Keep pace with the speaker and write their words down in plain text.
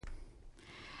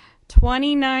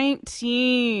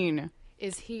2019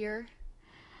 is here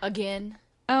again.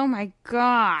 Oh my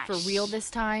gosh. For real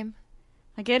this time.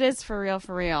 Like, it is for real,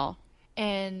 for real.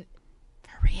 And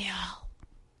for real.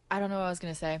 I don't know what I was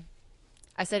going to say.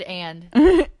 I said and.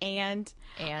 and.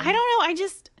 I don't know.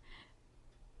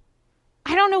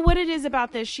 I don't know what it is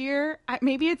about this year.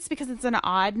 Maybe it's because it's an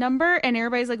odd number and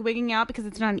everybody's like wigging out because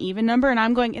it's not an even number. And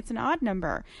I'm going, it's an odd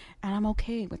number. And I'm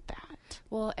okay with that.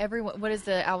 Well, everyone, what is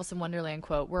the Alice in Wonderland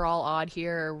quote? We're all odd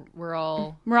here. Or we're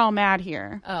all mad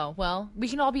here. Oh, well, we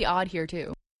can all be odd here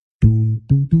too.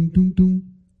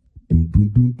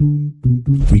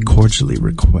 We cordially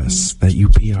request that you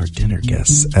be our dinner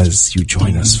guests as you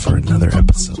join us for another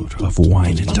episode of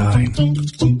Wine and Dine.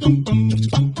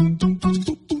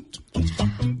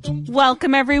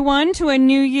 Welcome, everyone, to a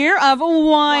new year of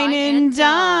Wine and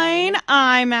Dine.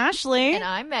 I'm Ashley. And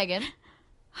I'm Megan.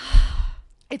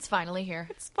 It's finally here.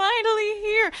 It's finally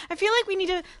here. I feel like we need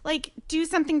to, do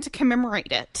something to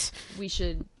commemorate it. We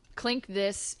should clink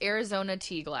this Arizona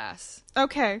tea glass.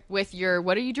 Okay. With your,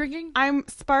 what are you drinking? I'm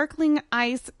sparkling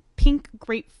ice, pink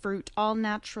grapefruit, all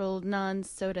natural,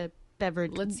 non-soda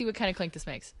beverage. Let's see what kind of clink this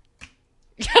makes.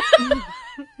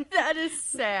 That is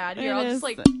sad. Here, I'll just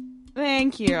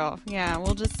Thank you. Yeah,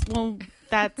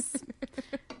 that's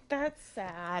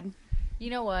sad. You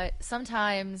know what?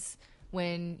 Sometimes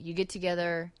when you get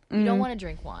together, you don't want to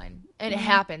drink wine. And it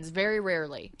happens very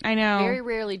rarely. I know. Very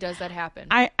rarely does that happen.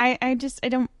 I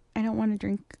don't want to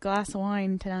drink a glass of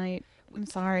wine tonight. I'm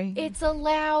sorry. It's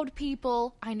allowed,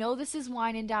 people. I know this is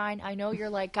Wine and Dine. I know you're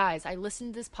like, guys, I listen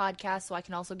to this podcast so I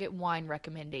can also get wine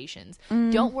recommendations.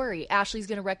 Don't worry. Ashley's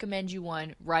going to recommend you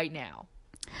one right now.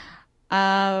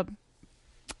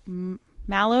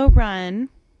 Mallow Run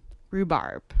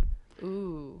Rhubarb.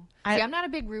 Ooh. See, I'm not a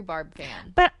big rhubarb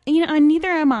fan. But, neither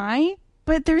am I.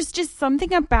 But there's just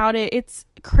something about it. It's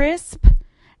crisp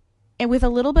and with a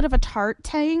little bit of a tart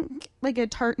tank, like a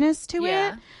tartness to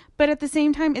it. But at the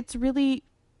same time, it's really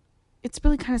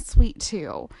kind of sweet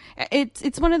too.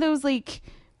 It's one of those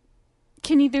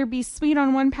can either be sweet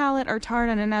on one palate or tart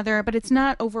on another, but it's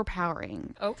not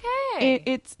overpowering. Okay.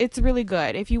 It's really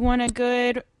good. If you want a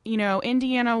good,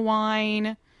 Indiana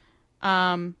wine,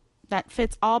 that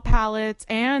fits all palates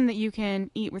and that you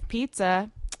can eat with pizza,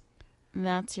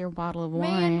 that's your bottle of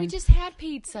wine. Man, we just had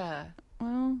pizza.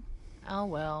 Well. Oh,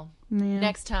 well. Yeah.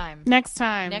 Next time. Next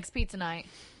pizza night.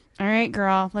 All right,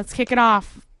 girl. Let's kick it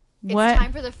off. It's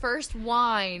time for the first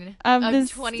wine of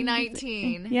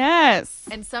 2019. Yes.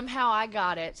 And somehow I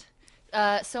got it.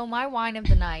 So my wine of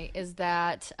the night is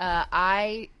that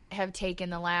I have taken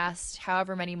the last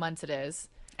however many months it is.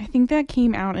 I think that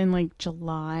came out in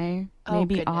July,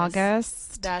 maybe goodness.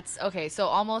 August. That's okay. So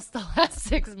almost the last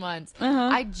 6 months.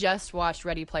 I just watched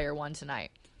Ready Player One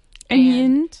tonight.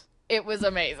 And it was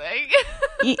amazing.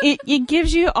 it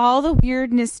gives you all the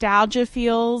weird nostalgia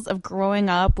feels of growing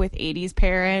up with 80s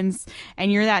parents,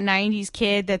 and you're that 90s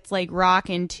kid that's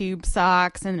rocking tube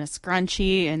socks and a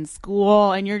scrunchie in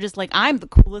school, and you're just I'm the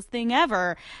coolest thing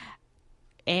ever.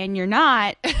 And you're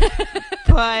not.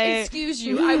 But excuse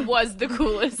you, I was the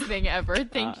coolest thing ever.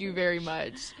 Thank you very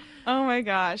much. Oh my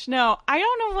gosh. No, I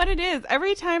don't know what it is.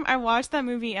 Every time I watch that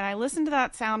movie and I listen to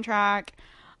that soundtrack,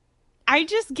 I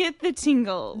just get the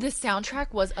tingles. The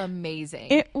soundtrack was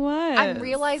amazing. It was. I'm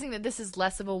realizing that this is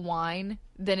less of a wine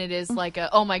than it is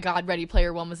oh my God, Ready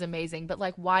Player One was amazing.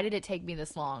 But why did it take me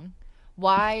this long?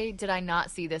 Why did I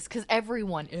not see this? Because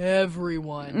everyone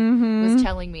was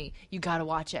telling me, you gotta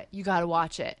watch it. You gotta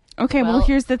watch it. Okay, well,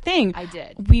 here's the thing. I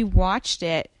did. We watched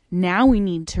it. Now we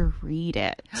need to read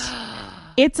it.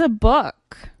 It's a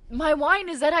book. My wine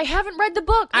is that I haven't read the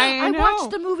book. I watched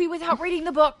the movie without reading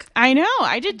the book. I know.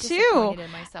 I did too.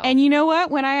 In myself. And you know what?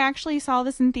 When I actually saw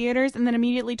this in theaters and then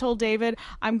immediately told David,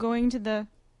 I'm going to the...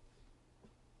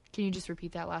 Can you just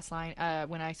repeat that last line?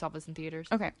 When I saw this in theaters.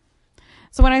 Okay.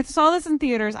 So when I saw this in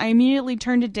theaters, I immediately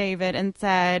turned to David and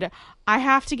said, I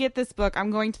have to get this book. I'm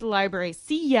going to the library.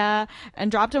 See ya. And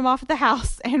dropped him off at the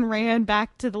house and ran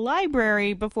back to the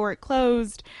library before it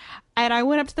closed. And I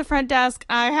went up to the front desk.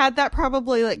 I had that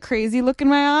probably crazy look in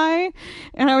my eye.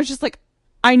 And I was just like,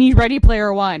 I need Ready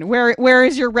Player One. Where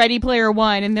is your Ready Player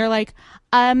One? And they're like,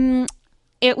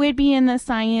 it would be in the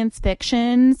science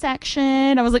fiction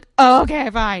section. I was like, oh, okay,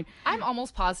 fine. I'm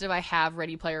almost positive I have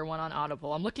Ready Player One on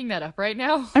Audible. I'm looking that up right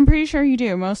now. I'm pretty sure you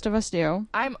do. Most of us do.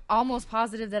 I'm almost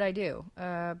positive that I do.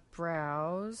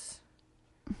 Browse.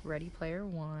 Ready Player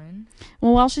One.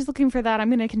 Well, while she's looking for that, I'm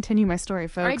going to continue my story,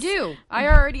 folks. I do. I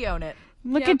already own it.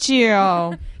 Look Yep. at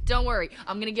you. Don't worry.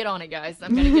 I'm going to get on it, guys.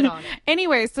 I'm going to get on it.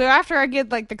 Anyway, so after I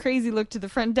get like the crazy look to the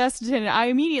front desk attendant, I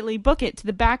immediately book it to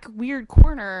the back weird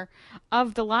corner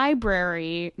of the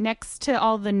library next to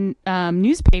all the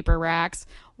newspaper racks.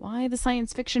 Why the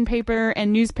science fiction paper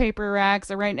and newspaper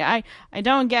racks are right now? I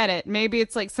don't get it. Maybe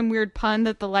it's like some weird pun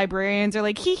that the librarians are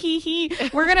like, hee hee hee.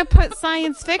 We're going to put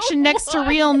science fiction next to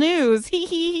real news. Hee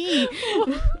hee hee.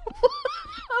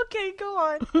 Okay, go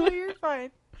on. No, you're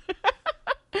fine.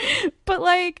 But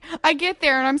like, I get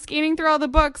there and I'm scanning through all the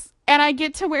books and I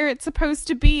get to where it's supposed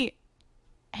to be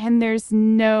and there's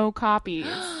no copies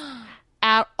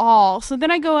at all. So then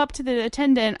I go up to the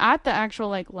attendant at the actual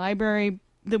like library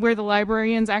where the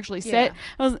librarians actually sit.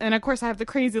 Yeah. And of course I have the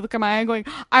crazy look in my eye going,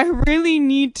 I really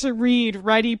need to read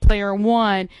Ready Player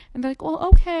One. And they're like, well,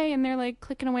 okay. And they're like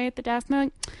clicking away at the desk and they're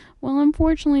like, well,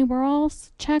 unfortunately, we're all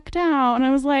checked out. And I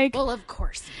was like, Well, of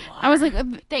course you are. I was like,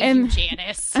 Thank and, you,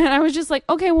 Janice. And I was just like,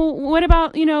 okay, well, what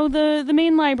about, the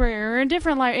main library or a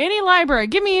different library? Any library.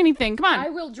 Give me anything. Come on. I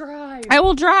will drive. I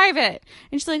will drive it.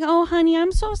 And she's like, oh, honey,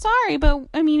 I'm so sorry. But,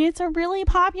 I mean, it's a really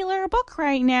popular book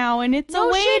right now. And it's a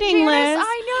waiting list.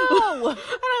 I know. And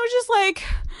I was just like,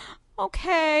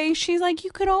 okay. She's like,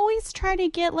 you could always try to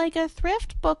get, like, a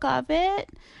thrift book of it.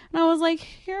 And I was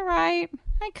like, you're right.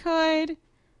 I could.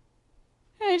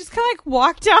 And I just kind of like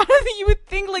walked out of it. You would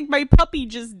think like my puppy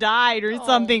just died or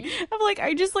something. I'm like,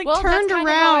 I just like turned that's kind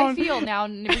around. of how I feel now,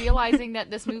 realizing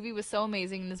that this movie was so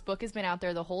amazing and this book has been out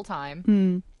there the whole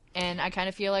time. And I kind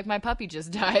of feel like my puppy just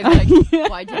died.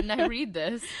 Like, why didn't I read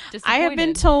this? I have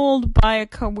been told by a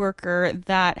coworker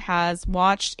that has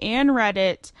watched and read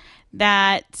it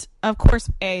that, of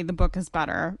course, the book is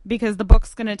better because the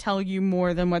book's going to tell you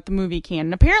more than what the movie can.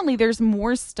 And apparently there's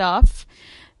more stuff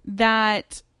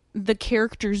that the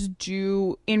characters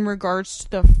do in regards to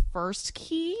the first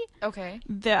key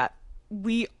that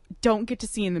we don't get to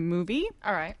see in the movie.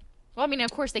 All right. Well, I mean,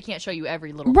 of course they can't show you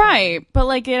every little right thing. But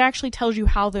like it actually tells you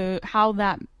how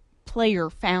that player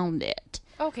found it.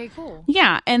 Okay, cool.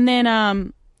 Yeah. And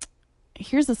then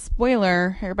here's a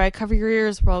spoiler. Everybody cover your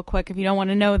ears real quick if you don't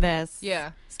want to know this.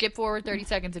 Yeah, skip forward 30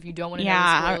 seconds if you don't want to know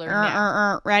the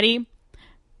spoiler. Ready?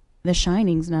 The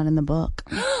Shining's not in the book.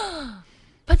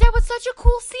 But that was such a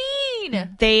cool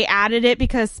scene. They added it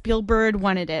because Spielberg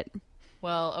wanted it.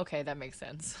 Well, okay, that makes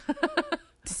sense.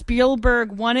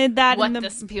 Spielberg wanted that. What the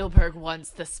Spielberg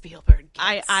wants, the Spielberg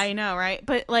gets. I know, right?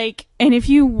 But like, and if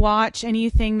you watch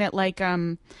anything that like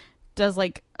does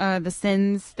like the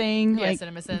Sins thing, yeah, like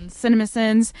Cinema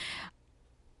Sins,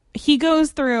 he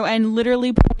goes through and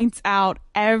literally points out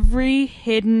every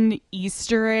hidden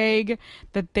Easter egg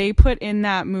that they put in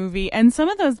that movie, and some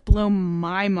of those blow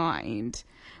my mind.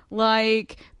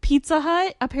 Like, Pizza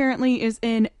Hut apparently is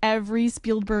in every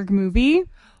Spielberg movie.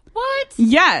 What?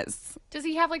 Yes. Does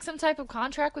he have like some type of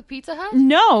contract with Pizza Hut?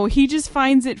 No, he just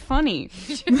finds it funny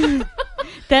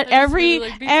that every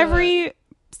really like Pizza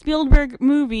Spielberg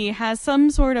movie has some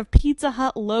sort of Pizza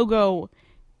Hut logo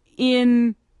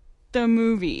in the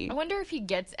movie. I wonder if he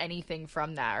gets anything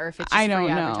from that, or if it's just I don't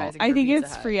free know. advertising. I think Pizza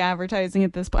it's Hut. free advertising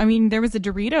at this point. I mean, there was a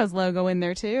Doritos logo in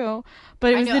there too,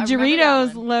 but it was I the remember that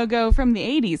Doritos one. logo from the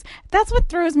 80s. That's what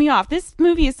throws me off. This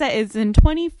movie is in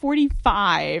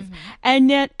 2045, and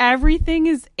yet everything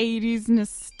is 80s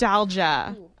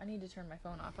nostalgia. Ooh, I need to turn my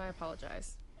phone off. I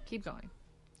apologize. Keep going.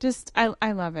 Just,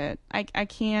 I love it. I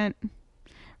can't.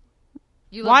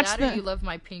 You love Watch that, or you love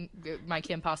my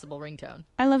Kim Possible ringtone?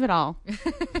 I love it all.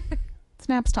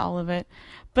 Snaps to all of it.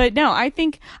 But no, I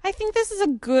think this is a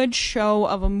good show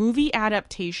of a movie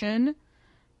adaptation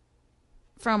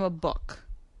from a book.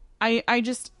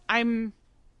 There'll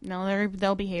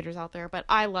be haters out there, but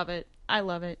I love it. I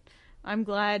love it. I'm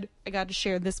glad I got to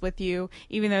share this with you,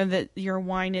 even though that your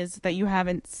wine is that you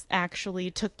haven't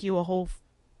actually took you a whole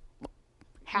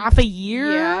half a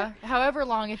year. Yeah, however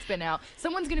long it's been out.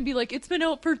 Someone's gonna be like, it's been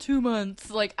out for 2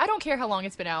 months. Like, I don't care how long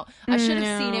it's been out. I should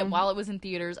have seen it while it was in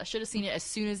theaters. I should have seen it as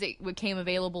soon as it became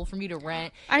available for me to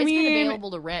rent. It's been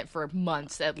available to rent for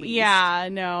months at least. Yeah,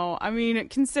 no. I mean,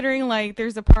 considering like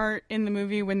there's a part in the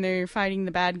movie when they're fighting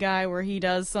the bad guy where he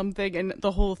does something and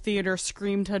the whole theater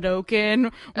screamed Hadouken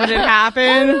when it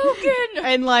happened. Hadouken!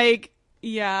 And like,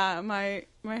 yeah, my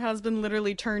husband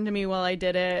literally turned to me while I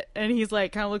did it, and he's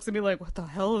like, kind of looks at me like, what the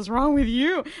hell is wrong with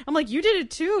you? I'm like, you did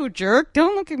it too, jerk.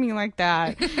 Don't look at me like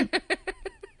that. If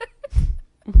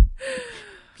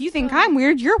you think I'm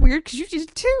weird, you're weird because you did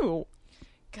it too.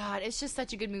 God, it's just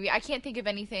such a good movie. I can't think of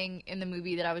anything in the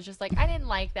movie that I was just like, I didn't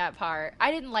like that part. I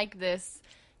didn't like this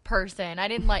person. I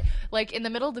didn't like in the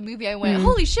middle of the movie I went,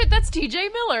 holy shit, that's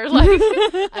TJ Miller. Like,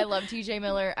 I love TJ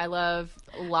Miller. I love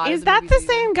a lot of Is that the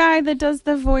same guy that does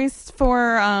the voice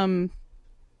for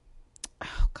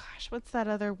gosh, what's that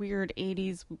other weird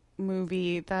 80s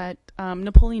movie that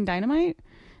Napoleon Dynamite?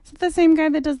 Is it the same guy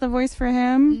that does the voice for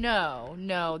him?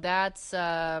 No, that's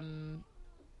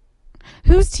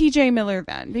Who's TJ Miller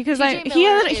then? Because TJ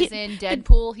Miller is in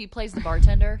Deadpool. He plays the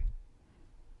bartender.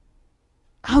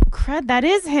 Oh, crud, that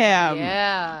is him.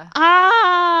 Yeah.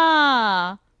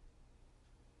 Ah.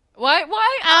 Why?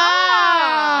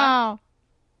 Ah.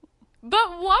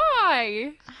 But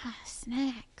why?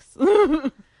 Snacks.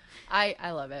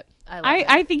 I love it.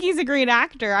 I think he's a great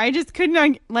actor. I just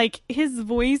couldn't, like, his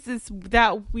voice is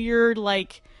that weird,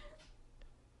 like,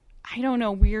 I don't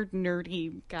know, weird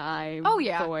nerdy guy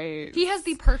voice. He has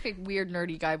the perfect weird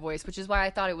nerdy guy voice, which is why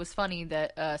I thought it was funny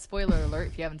that, spoiler alert,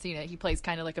 if you haven't seen it, he plays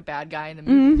kind of like a bad guy in the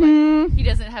movie. Like, he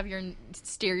doesn't have your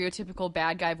stereotypical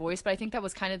bad guy voice, but I think that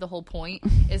was kind of the whole point,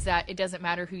 is that it doesn't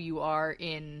matter who you are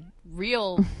in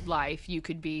real life. You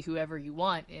could be whoever you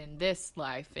want in this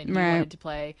life, and you wanted to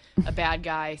play a bad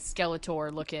guy,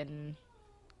 Skeletor-looking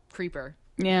creeper.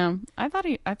 Yeah, I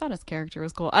thought his character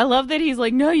was cool. I love that he's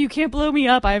like, no, you can't blow me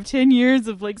up. I have 10 years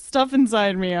of like stuff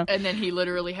inside me. And then he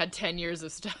literally had 10 years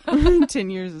of stuff. 10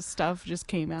 years of stuff just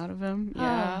came out of him.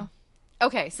 Yeah.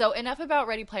 Okay, so enough about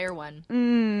Ready Player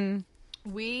One.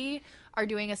 We are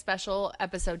doing a special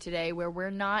episode today where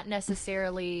we're not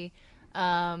necessarily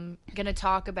going to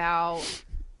talk about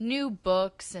new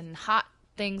books and hot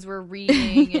things we're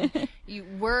reading,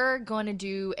 and we're going to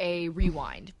do a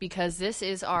rewind because this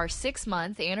is our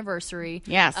 6-month anniversary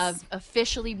of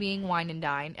officially being Wine and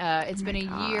Dine. It's been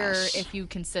a year if you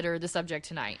consider the subject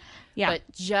tonight. Yeah. But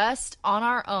just on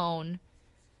our own,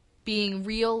 being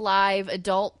real live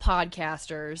adult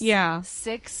podcasters. Yeah.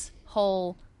 6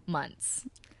 whole months.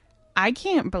 I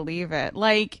can't believe it.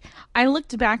 Like, I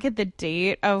looked back at the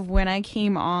date of when I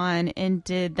came on and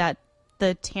did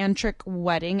the tantric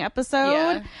wedding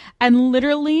episode, and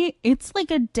literally it's like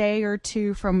a day or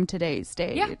two from today's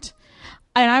date. Yeah.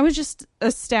 And I was just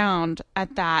astounded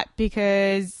at that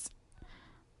because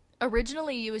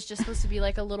originally it was just supposed to be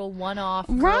like a little one-off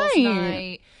girls'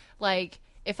 night. Like,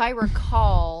 if I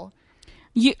recall,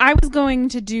 I was going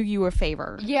to do you a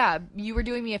favor. Yeah, you were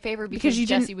doing me a favor because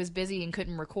Jesse was busy and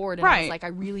couldn't record. And I was like, I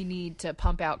really need to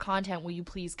pump out content. Will you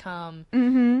please come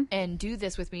and do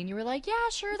this with me? And you were like, yeah,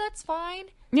 sure, that's fine.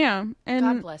 Yeah. And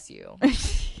God bless you.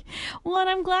 Well, and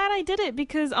I'm glad I did it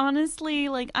because honestly,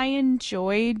 like, I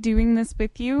enjoyed doing this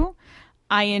with you.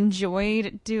 I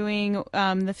enjoyed doing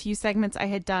the few segments I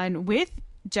had done with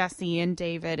Jesse and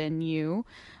David and you.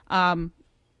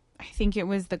 I think it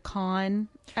was the con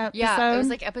episode. Yeah, it was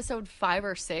like episode 5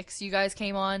 or 6 you guys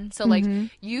came on. So, like,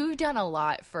 you've done a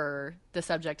lot for the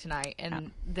subject tonight. And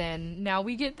then now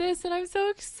we get this, and I'm so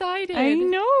excited. I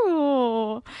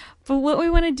know. But what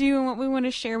we want to do and what we want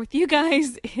to share with you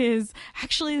guys is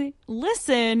actually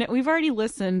listen. We've already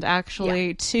listened,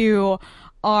 actually, to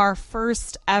our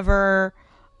first ever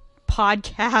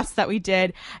podcast that we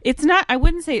did. It's not, I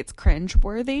wouldn't say it's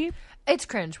cringeworthy. It's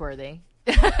cringeworthy.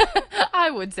 I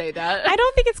would say that. I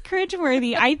don't think it's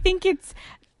cringeworthy. I think it's,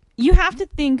 you have to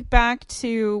think back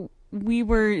to, we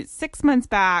were 6 months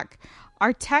back.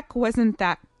 Our tech wasn't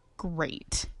that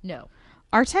great. No.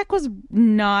 Our tech was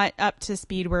not up to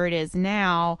speed where it is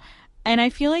now. And I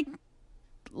feel like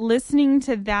listening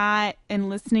to that and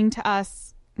listening to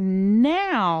us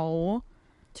now.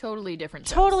 Totally different.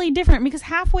 Totally different, because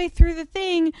halfway through the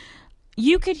thing,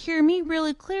 you could hear me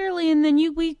really clearly, and then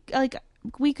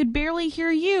we could barely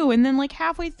hear you, and then like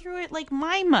halfway through it, like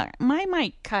my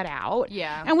mic cut out,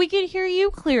 and we could hear you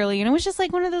clearly, and it was just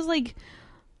like one of those, like,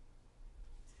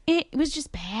 it was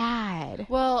just bad.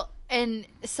 Well, and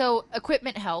so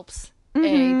equipment helps.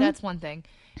 A, that's one thing,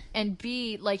 and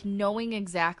B, like, knowing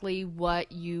exactly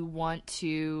what you want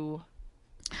to.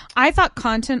 I thought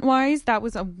content wise that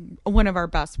was one of our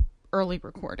best early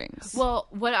recordings. Well,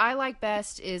 what I like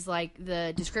best is like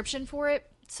the description for it.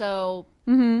 So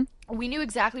we knew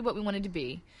exactly what we wanted to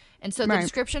be. And so the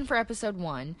description for episode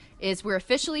 1 is, we're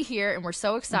officially here and we're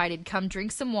so excited. Come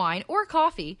drink some wine or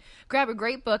coffee, grab a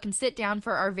great book, and sit down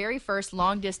for our very first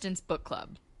long-distance book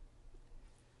club.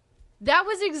 That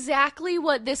was exactly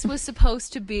what this was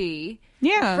supposed to be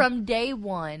from day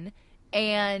one.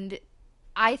 And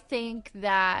I think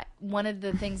that one of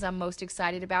the things I'm most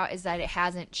excited about is that it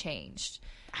hasn't changed.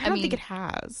 I mean, think it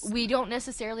has. We don't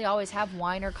necessarily always have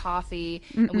wine or coffee.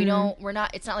 And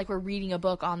it's not like we're reading a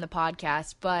book on the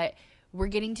podcast, but we're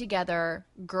getting together,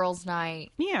 girls'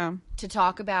 night, to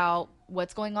talk about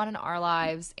what's going on in our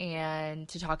lives and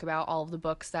to talk about all of the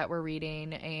books that we're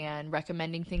reading and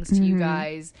recommending things to you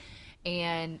guys.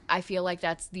 And I feel like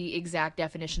that's the exact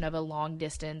definition of a long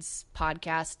distance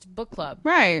podcast book club.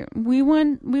 Right. We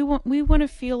want to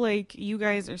feel like you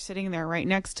guys are sitting there right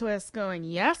next to us going,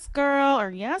 "Yes, girl," or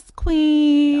 "Yes,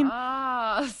 queen."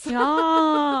 Yes.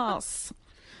 Yes.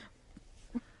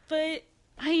 But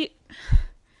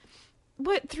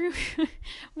what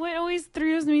always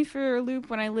throws me for a loop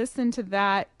when I listen to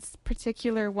that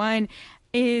particular one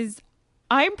is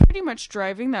I'm pretty much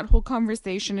driving that whole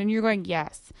conversation and you're going,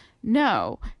 "Yes,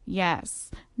 no, yes,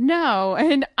 no."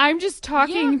 And I'm just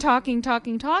talking.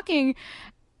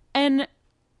 And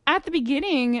at the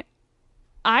beginning,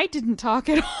 I didn't talk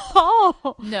at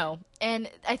all. No. And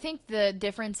I think the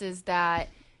difference is that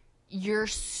you're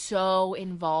so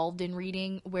involved in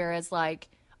reading, whereas like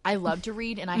I love to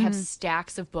read and I have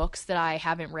stacks of books that I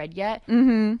haven't read yet.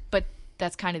 Mm-hmm. But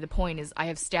that's kind of the point, is I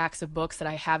have stacks of books that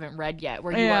I haven't read yet,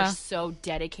 where you are so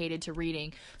dedicated to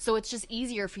reading. So it's just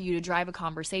easier for you to drive a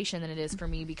conversation than it is for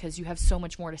me, because you have so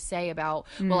much more to say about,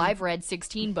 well, I've read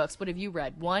 16 books. What have you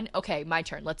read? 1? Okay, my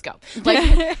turn. Let's go. Like,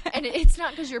 and it's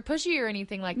not because you're pushy or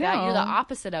anything like that. No. You're the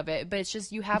opposite of it, but it's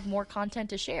just you have more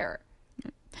content to share.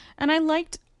 And I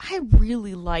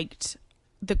really liked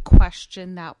the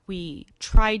question that we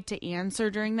tried to answer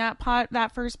during that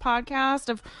first podcast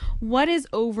of what is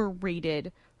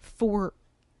overrated for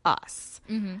us.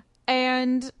 Mm-hmm.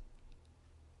 And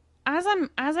as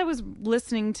I was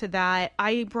listening to that,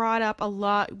 I brought up a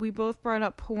lot. We both brought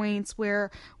up points where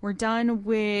we're done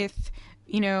with,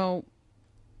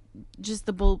 just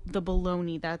the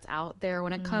baloney that's out there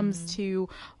when it comes to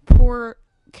poor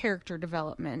character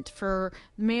development for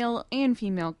male and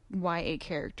female YA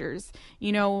characters.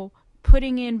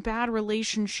 Putting in bad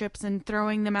relationships and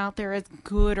throwing them out there as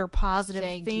good or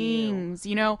positive things.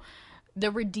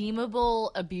 The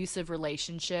redeemable abusive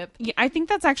relationship. Yeah, I think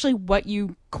that's actually what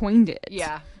you coined it.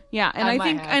 Yeah. Yeah, and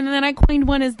and then I coined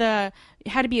one as it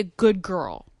had to be a good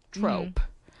girl trope.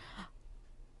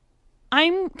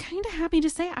 I'm kind of happy to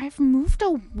say I've moved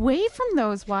away from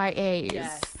those YAs.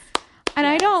 Yes. And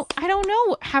I don't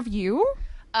know. Have you?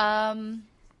 I'm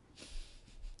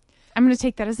going to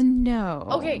take that as a no.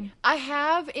 Okay, I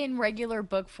have in regular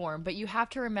book form, but you have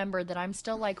to remember that I'm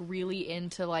still like really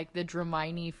into like the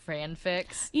Dramini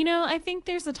fanfics. I think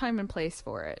there's a time and place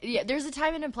for it. Yeah, there's a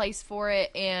time and a place for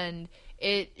it, and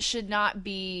it should not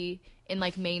be in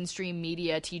like mainstream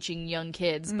media teaching young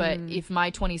kids. But if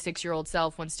my 26-year-old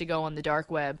self wants to go on the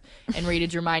dark web and read a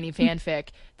Dramini fanfic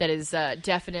that is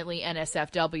definitely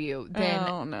NSFW,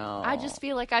 then I just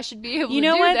feel like I should be able to do that. You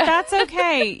know what? That's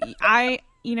okay.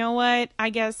 You know what? I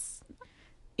guess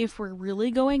if we're really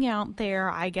going out there,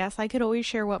 I guess I could always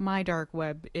share what my dark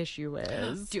web issue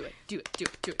is. Do it.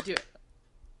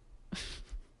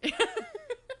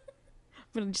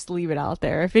 I'm going to just leave it out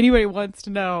there. If anybody wants to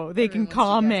know, they can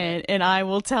comment and I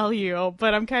will tell you.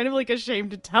 But I'm kind of like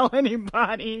ashamed to tell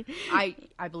anybody. I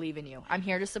believe in you. I'm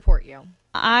here to support you.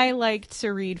 I like to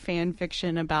read fan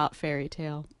fiction about Fairy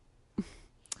Tail.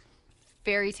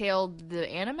 Fairy Tail, the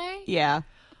anime? Yeah.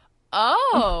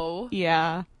 Oh.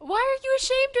 Yeah. Why are you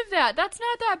ashamed of that? That's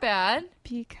not that bad.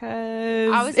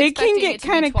 Because it can get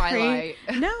kind of crazy.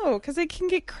 No, because it can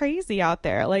get crazy out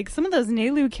there. Like, some of those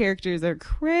Nelu characters are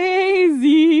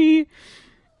crazy.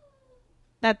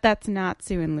 That's not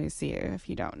Sue and Lucy, if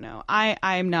you don't know.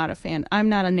 I'm not a fan. I'm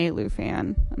not a Nelu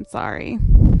fan. I'm sorry.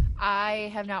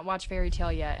 I have not watched Fairy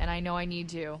Tail yet, and I know I need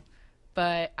to.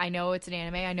 But I know it's an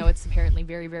anime. I know it's apparently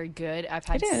very, very good. I've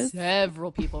had several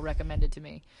people recommend it to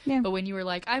me. Yeah. But when you were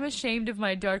like, I'm ashamed of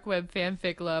my dark web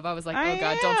fanfic love, I was like, oh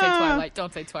God, don't say Twilight.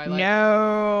 Don't say Twilight.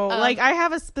 No. Like, I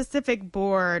have a specific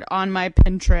board on my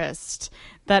Pinterest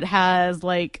that has,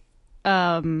 like,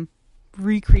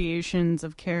 recreations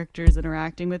of characters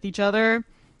interacting with each other.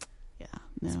 Yeah.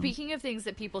 No. Speaking of things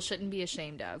that people shouldn't be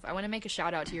ashamed of, I want to make a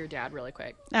shout out to your dad really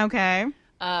quick. Okay.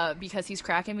 Because he's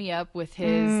cracking me up with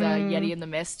his Yeti in the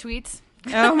Mist tweets.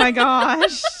 Oh my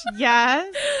gosh.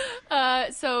 Yes.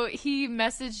 So he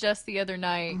messaged us the other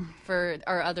night for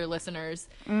our other listeners.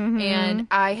 Mm-hmm. And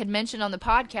I had mentioned on the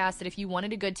podcast that if you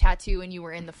wanted a good tattoo and you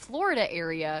were in the Florida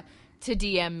area, to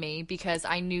DM me, because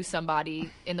I knew somebody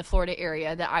in the Florida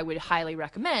area that I would highly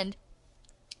recommend.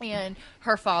 And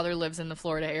her father lives in the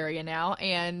Florida area now,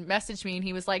 and messaged me, and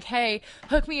he was like, hey,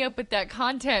 hook me up with that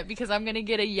content, because I'm going to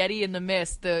get a Yeti in the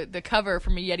Mist, the cover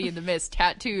from a Yeti in the Mist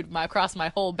tattooed across my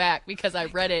whole back, because I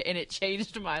read it and it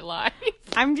changed my life.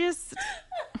 I'm just...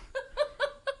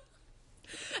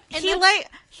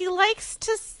 He likes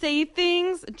to say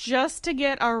things just to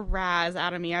get a razz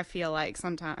out of me, I feel like,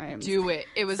 sometimes. Do it.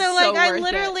 It was so like, I worth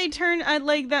literally it. turned,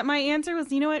 like, that my answer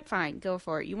was, you know what, fine, go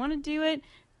for it. You want to do it?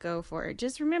 Go for it.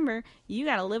 Just remember, you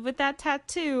gotta live with that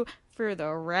tattoo for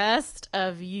the rest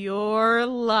of your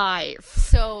life.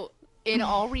 So, in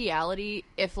all reality,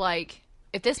 if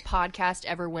this podcast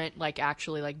ever went like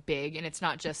actually like big, and it's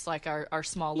not just like our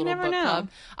small little book club,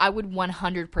 I would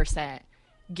 100%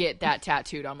 get that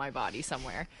tattooed on my body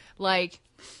somewhere. Like,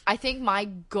 I think my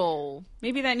goal,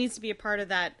 maybe that needs to be a part of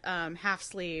that half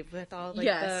sleeve with all like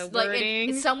the wording. Like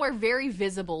it's somewhere very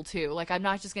visible too. Like, I'm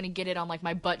not just gonna get it on like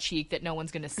my butt cheek that no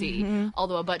one's gonna see.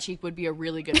 Although a butt cheek would be a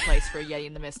really good place for a Yeti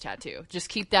in the Mist tattoo. Just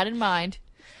keep that in mind.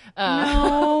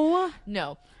 No.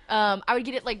 I would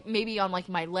get it like maybe on like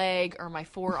my leg or my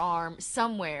forearm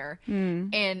somewhere.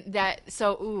 And that,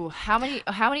 how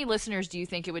many listeners do you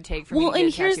think it would take for me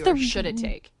to get a tattoo, or should it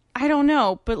take? I don't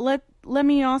know, but let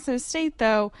me also state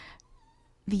though,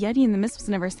 the Yeti in the Mist was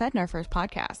never said in our first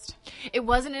podcast. It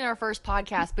wasn't in our first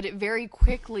podcast, but it very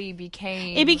quickly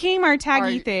became... It became our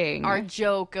taggy thing. Our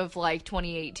joke of like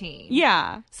 2018.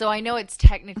 Yeah. So I know it's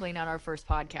technically not our first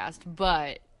podcast,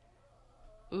 but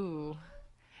ooh.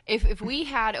 If we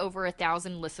had over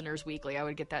 1,000 listeners weekly, I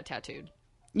would get that tattooed.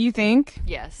 You think?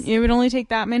 Yes. It would only take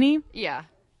that many? Yeah.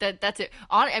 That's it.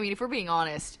 I mean, if we're being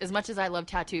honest, as much as I love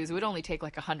tattoos, it would only take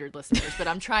like 100 listeners, but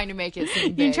I'm trying to make it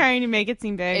seem big. You're trying to make it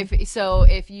seem big.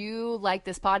 If you like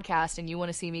this podcast and you want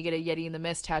to see me get a Yeti in the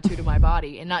Mist tattooed to my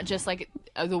body, and not just like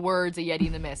the words a Yeti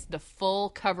in the Mist, the full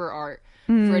cover art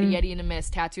for a Yeti in the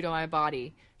Mist tattooed on my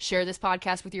body, share this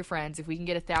podcast with your friends. If we can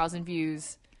get 1,000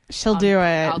 views, she'll do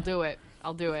it. I'll do it.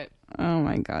 I'll do it. Oh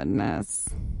my goodness.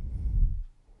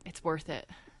 It's worth it.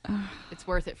 It's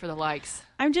worth it for the likes.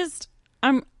 I just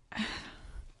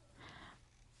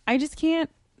can't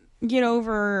get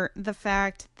over the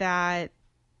fact that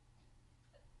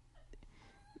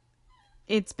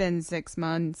it's been 6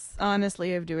 months,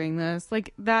 honestly, of doing this.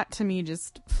 Like, that to me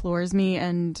just floors me.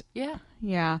 And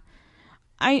yeah.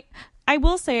 I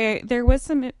will say there was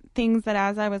some things that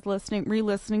as I was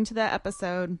re-listening to that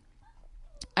episode,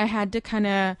 I had to kind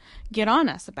of get on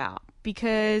us about,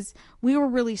 because we were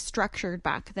really structured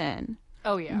back then.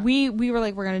 Oh yeah. We were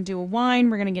like, we're going to do a wine.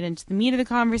 We're going to get into the meat of the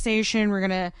conversation. We're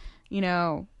going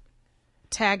to,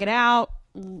 tag it out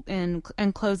and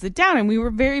close it down. And we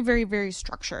were very, very, very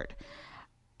structured.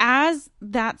 As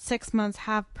that 6 months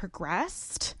have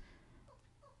progressed,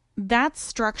 that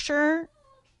structure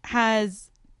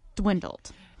has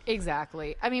dwindled.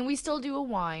 Exactly. I mean, we still do a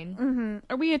wine. Mm-hmm.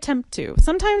 Or we attempt to.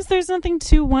 Sometimes there's nothing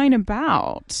to whine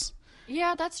about.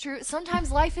 Yeah, that's true.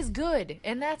 Sometimes life is good,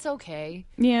 and that's okay.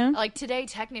 Yeah. Like today,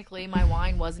 technically, my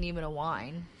wine wasn't even a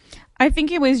wine. I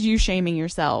think it was you shaming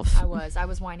yourself. I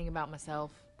was whining about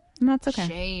myself. And that's okay.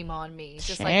 Shame on me.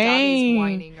 Just Shame. like Dobby's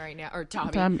whining right now. Or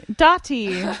Dobby.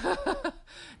 Dottie.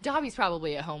 Dobby's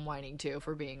probably at home whining too, if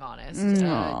we're being honest.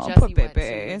 Aw, Jesse poor went to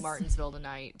babies. Martinsville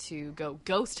tonight to go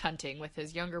ghost hunting with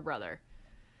his younger brother.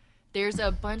 There's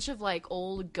a bunch of like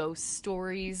old ghost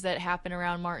stories that happen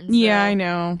around Martinsville. Yeah, I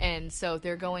know. And so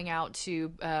they're going out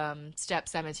to Step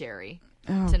Cemetery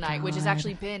Oh, tonight, which has God.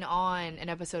 actually been on an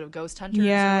episode of Ghost Hunters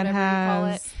Yeah, or it whatever you call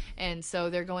it. has. And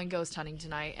so they're going ghost hunting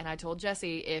tonight. And I told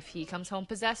Jesse, if he comes home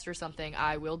possessed or something,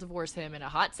 I will divorce him in a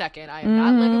hot second. I am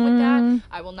not living with that.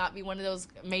 I will not be one of those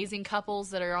amazing couples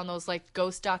that are on those like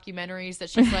ghost documentaries that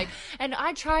she's like, and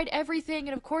I tried everything,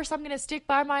 and of course I'm going to stick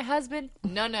by my husband.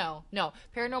 No.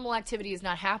 Paranormal activity is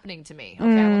not happening to me.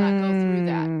 Okay, I will not go through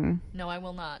that. No, I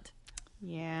will not.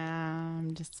 Yeah.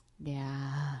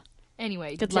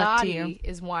 Anyway, Good luck to Dottie you.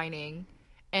 is whining,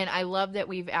 and I love that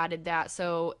we've added that.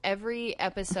 So every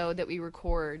episode that we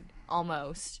record,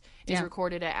 almost, is Yeah.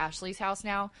 recorded at Ashley's house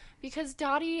now, because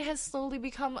Dottie has slowly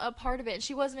become a part of it. And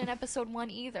she wasn't in episode 1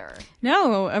 either.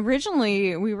 No,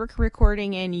 originally we were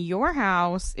recording in your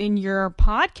house, in your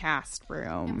podcast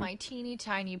room. My teeny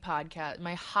tiny podcast,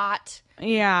 my hot...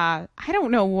 Yeah. I don't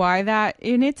know why that,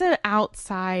 and it's an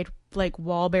outside, like,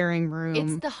 wall-bearing room.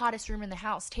 It's the hottest room in the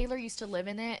house. Taylor used to live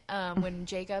in it when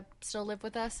Jacob still lived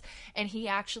with us, and he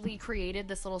actually created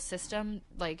this little system,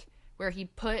 like, where he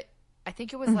put, I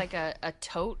think it was like a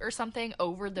tote or something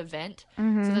over the vent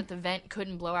so that the vent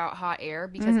couldn't blow out hot air,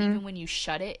 because even when you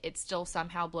shut it, it still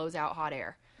somehow blows out hot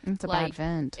air. It's a Like,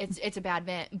 bad vent. It's a bad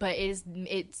vent, but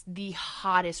it's the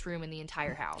hottest room in the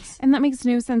entire house. And that makes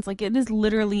no sense. Like, it is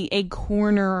literally a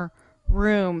corner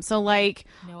room. So, like,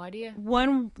 No idea.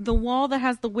 the wall that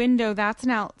has the window, that's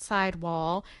an outside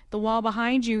wall. The wall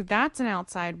behind you, that's an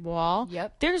outside wall.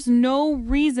 Yep. There's no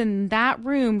reason that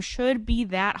room should be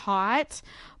that hot.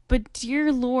 But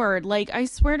dear Lord, like, I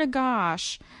swear to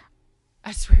gosh.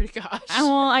 I swear to gosh.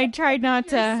 I tried not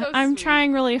to. You're so I'm sweet.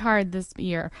 trying really hard this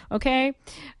year, okay?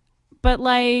 But,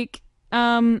 like,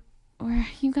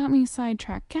 You got me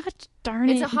sidetracked. God darn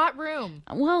it. It's a hot room.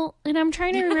 Well, and I'm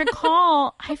trying to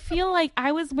recall. I feel like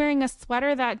I was wearing a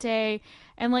sweater that day,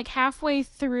 and like halfway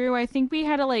through, I think we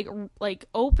had to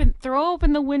throw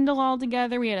open the window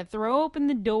altogether. We had to throw open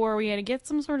the door. We had to get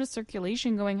some sort of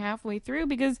circulation going halfway through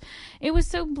because it was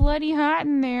so bloody hot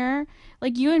in there.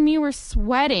 Like, you and me were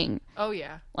sweating. Oh,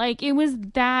 yeah. Like, it was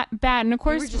that bad. And of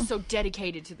course, we were just so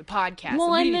dedicated to the podcast.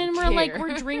 Well, and then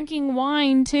we're drinking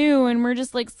wine too, and we're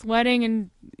just like sweating and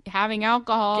having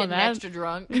alcohol. Getting extra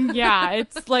drunk. Yeah,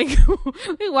 it's like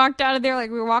we walked out of there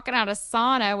like we were walking out of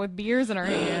sauna with beers in our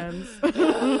hands.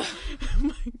 Oh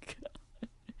my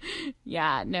God.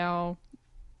 Yeah, no.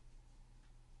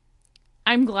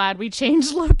 I'm glad we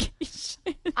changed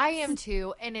location. I am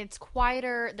too, and it's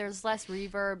quieter. There's less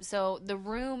reverb, so the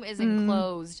room is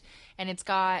enclosed, and it's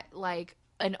got like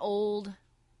an old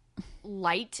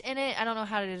light in it. I don't know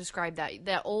how to describe that.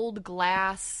 That old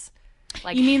glass,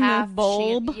 like, you mean half the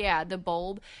bulb? yeah, the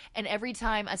bulb. And every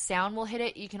time a sound will hit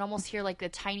it, you can almost hear like the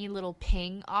tiny little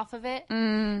ping off of it.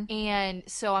 And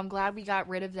so I'm glad we got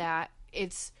rid of that.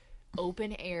 It's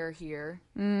open air here,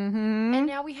 and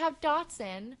now we have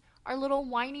Dotson, our little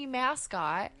whiny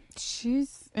mascot.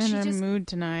 She's in a mood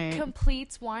tonight.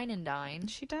 Completes Wine and Dine.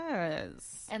 She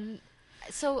does. And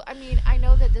so, I mean, I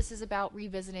know that this is about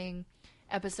revisiting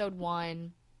episode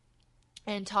 1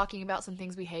 and talking about some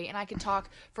things we hate. And I could talk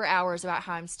for hours about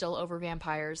how I'm still over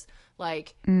vampires.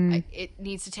 Like, it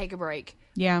needs to take a break.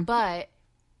 Yeah. But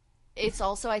it's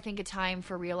also, I think, a time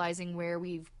for realizing where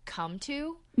we've come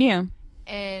to. Yeah.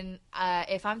 And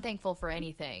if I'm thankful for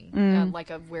anything,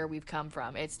 like of where we've come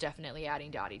from, it's definitely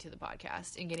adding Dottie to the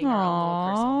podcast and getting our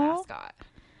own little personal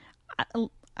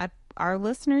mascot. Our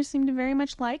listeners seem to very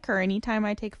much like her. Anytime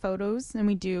I take photos and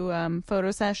we do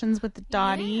photo sessions with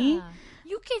Dottie. Yeah.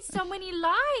 You get so many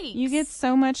likes. You get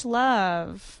so much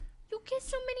love. You get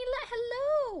so many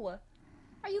Hello.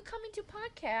 Are you coming to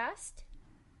podcast?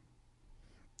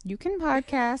 You can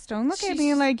podcast. Don't look at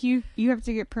me like you have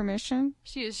to get permission.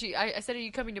 She is. I said, are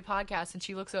you coming to podcast? And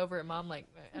she looks over at Mom like,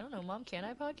 I don't know, Mom, can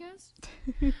I podcast?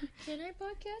 Can I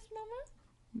podcast,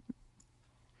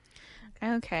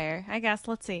 Mama? Okay, I guess.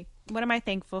 Let's see. What am I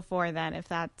thankful for then, if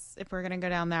we're going to go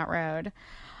down that road?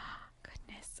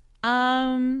 Goodness.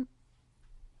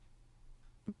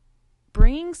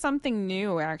 Bringing something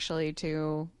new, actually,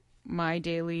 to my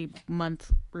daily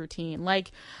month routine. Like,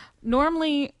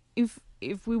 normally, if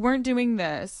we weren't doing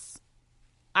this,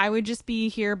 I would just be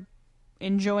here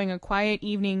enjoying a quiet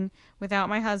evening without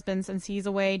my husband since he's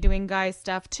away doing guy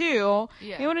stuff too.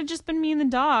 Yeah. It would have just been me and the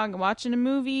dog watching a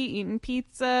movie, eating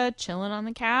pizza, chilling on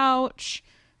the couch,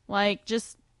 like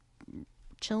just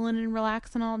chilling and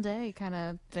relaxing all day kind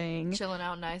of thing. Chilling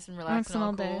out nice and relaxing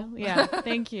all day. Cool. Yeah,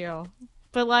 thank you.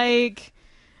 But like,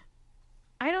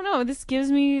 I don't know, this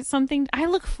gives me something. I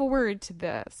look forward to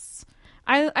this.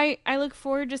 I look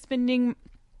forward to spending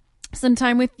some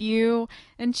time with you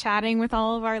and chatting with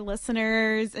all of our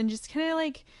listeners and just kind of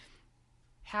like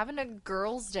having a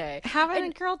girls' day. Having a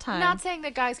girl time. Not saying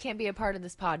that guys can't be a part of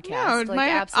this podcast. No,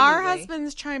 like, absolutely. Our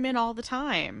husbands chime in all the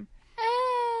time.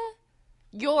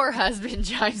 Your husband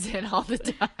chimes in all the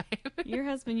time. Your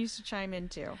husband used to chime in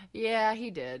too. Yeah, he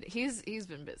did. He's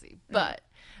been busy. But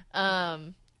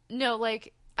no,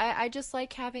 like I just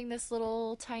like having this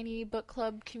little tiny book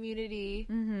club community.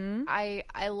 Mm-hmm.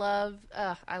 I love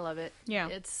it. Yeah.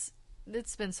 It's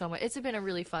been so much. It's been a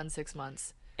really fun 6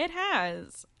 months. It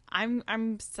has.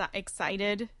 I'm so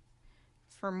excited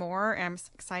for more. I'm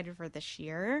excited for this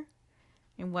year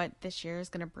and what this year is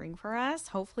going to bring for us.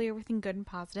 Hopefully everything good and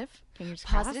positive. Fingers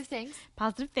crossed. Positive things.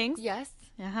 Positive things. Yes.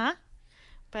 Uh-huh.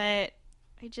 But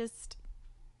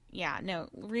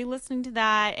re-listening to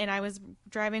that, and I was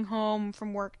driving home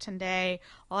from work today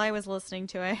while I was listening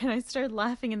to it, and I started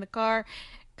laughing in the car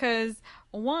because,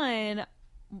 one,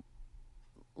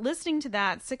 listening to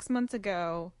that 6 months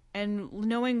ago and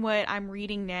knowing what I'm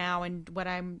reading now and what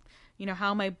I'm,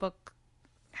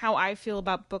 how I feel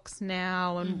about books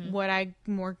now and what I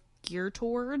more gear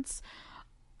towards,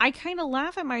 I kind of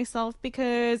laugh at myself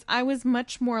because I was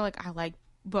much more like, I like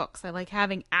books. I like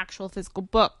having actual physical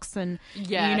books, and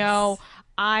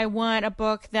I want a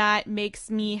book that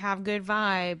makes me have good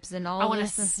vibes and all. I want to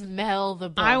smell the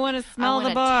book. I want to smell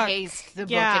the book. Taste the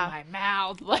book in my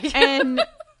mouth. And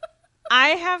I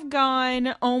have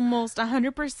gone almost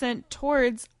 100%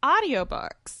 towards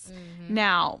audiobooks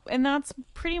now, and that's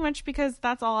pretty much because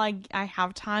that's all I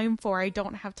have time for. I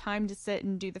don't have time to sit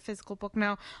and do the physical book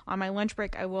now. On my lunch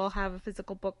break, I will have a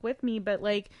physical book with me, but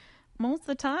like, most of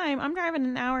the time, I'm driving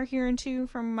an hour here and two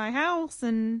from my house,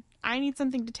 and I need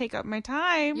something to take up my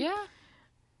time. Yeah.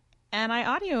 And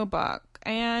I audiobook.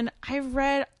 And I've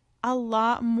read a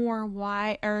lot more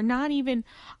or not even,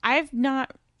 I've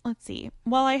not, let's see.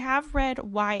 While I have read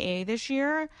YA this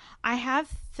year, I have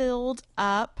filled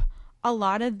up a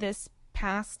lot of this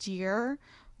past year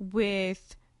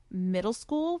with middle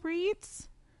school reads.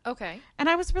 Okay. And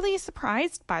I was really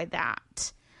surprised by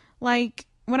that. Like,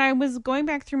 when I was going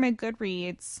back through my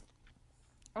Goodreads,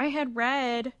 I had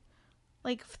read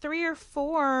like 3 or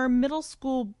 4 middle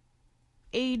school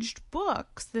aged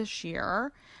books this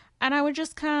year. And I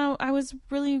was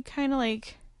really kind of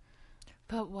like,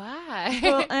 but why?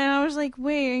 well, and I was like,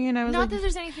 wait, and I was not like, that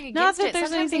there's anything not against that it. there's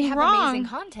Sometimes anything they have wrong. amazing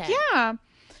content. Yeah.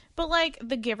 But like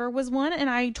The Giver was one, and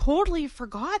I totally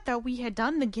forgot that we had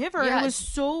done The Giver. Yeah. It was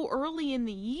so early in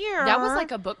the year. That was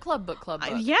like a book club book.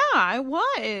 Yeah, I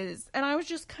was. And I was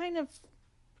just kind of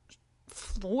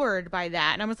floored by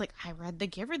that. And I was like, I read The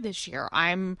Giver this year.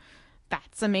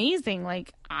 That's amazing.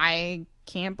 Like, I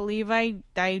can't believe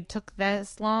I took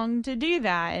this long to do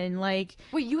that. And like,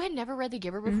 wait, you had never read The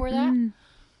Giver before that?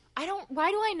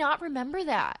 Why do I not remember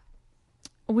that?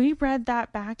 we read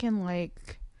that back in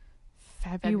like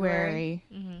February.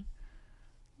 Mm-hmm.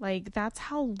 Like, that's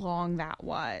how long that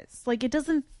was. Like, it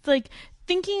doesn't, like,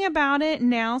 thinking about it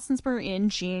now since we're in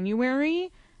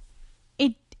January,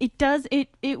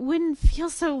 it wouldn't feel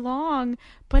so long,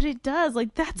 but it does.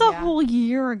 Like, that's a whole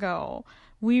year ago.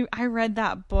 I read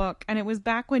that book, and it was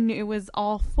back when it was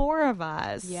all 4 of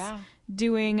us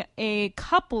doing a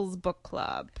couples book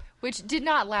club. Which did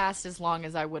not last as long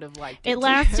as I would have liked it. It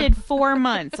lasted 4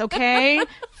 months, okay?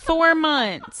 4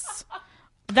 months.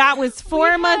 That was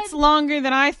 4 months longer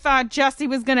than I thought Jesse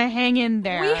was going to hang in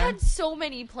there. We had so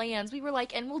many plans. We were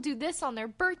like, and we'll do this on their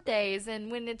birthdays, and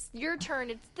when it's your turn,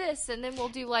 it's this, and then we'll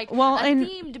do like a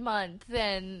themed month.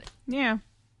 Then yeah,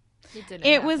 it didn't.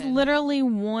 It was literally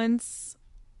once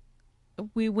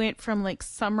we went from like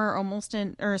summer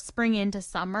or spring into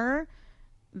summer.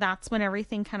 That's when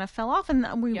everything kind of fell off,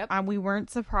 and we weren't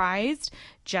surprised.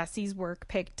 Jesse's work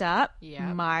picked up.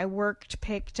 Yep. My work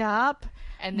picked up.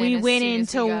 And then we went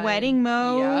into wedding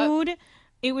mode. Yep.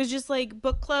 It was just like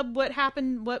book club. What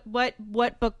happened? What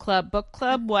book club? Book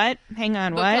club? What? Hang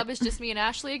on. Book what? club is just me and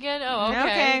Ashley again. Oh,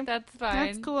 okay. That's fine.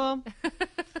 That's cool.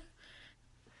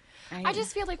 I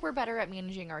just feel like we're better at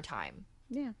managing our time.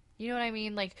 Yeah. You know what I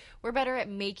mean? Like, we're better at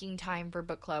making time for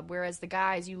book club, whereas the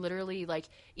guys, you literally, like,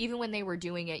 even when they were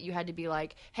doing it, you had to be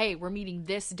like, hey, we're meeting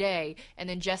this day, and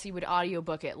then Jesse would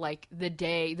audiobook it, like,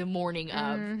 the morning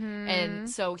of, and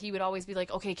so he would always be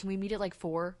like, okay, can we meet at, like,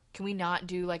 4? Can we not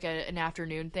do, like, an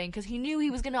afternoon thing? Because he knew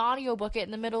he was going to audiobook it in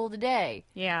the middle of the day.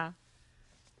 Yeah.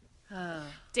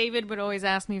 David would always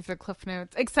ask me for Cliff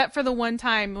Notes, except for the one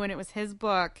time when it was his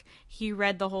book, he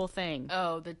read the whole thing.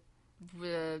 Oh, the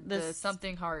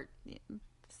something heart.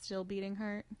 Still beating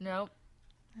heart? Nope.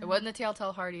 It wasn't the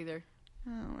Telltale Heart either.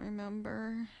 I don't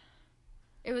remember.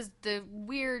 It was the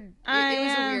weird... It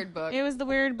was a weird book. It was the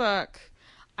weird book.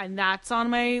 And that was on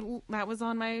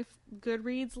my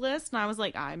Goodreads list. And I was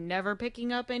like, I'm never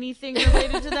picking up anything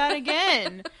related to that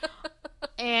again.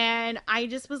 And I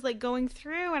just was like going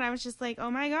through, and I was just like, oh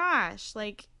my gosh.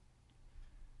 Like,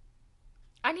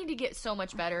 I need to get so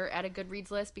much better at a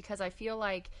Goodreads list, because I feel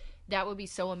like that would be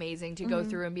so amazing to go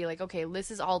through and be like, okay,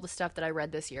 this is all the stuff that I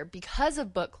read this year. Because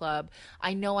of book club,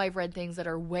 I know I've read things that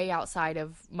are way outside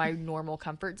of my normal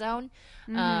comfort zone.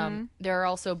 There are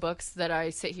also books that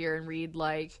I sit here and read,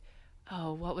 like,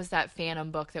 oh, what was that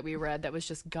Phantom book that we read that was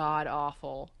just god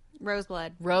awful?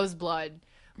 Roseblood.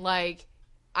 Like,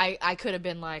 I could have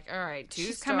been like, all right, 2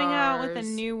 she's stars. coming out with a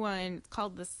new one. It's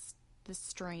called The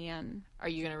Strand. Are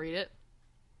you going to read it?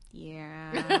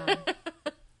 Yeah.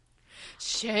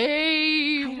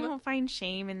 Shame. I don't find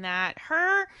shame in that.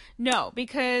 No,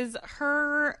 because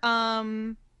her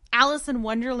Alice in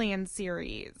Wonderland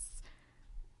series,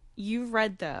 you've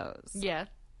read those. Yeah.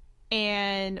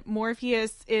 And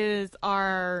Morpheus is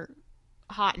our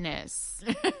hotness.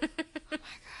 Oh my god.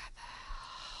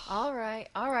 All right.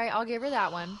 I'll give her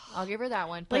that one.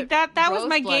 Like that was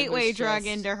my Roseblood gateway drug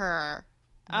into her.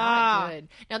 Not good.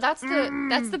 Now that's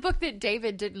the book that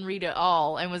David didn't read at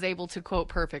all and was able to quote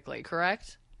perfectly,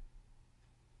 correct?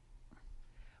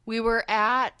 We were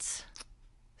at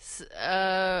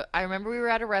I remember we were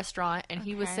at a restaurant, and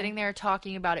he was sitting there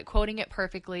talking about it, quoting it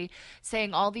perfectly,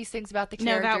 saying all these things about the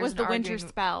characters. No, that was the arguing. Winter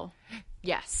Spell.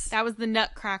 Yes. That was the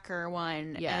Nutcracker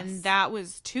one. Yes. And that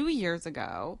was 2 years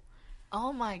ago.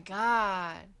 Oh my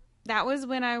god. That was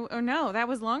when that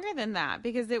was longer than that,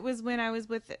 because it was when I was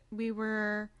it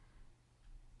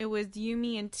was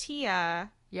Yumi and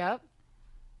Tia. Yep.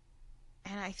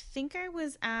 And I think I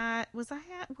was at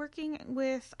working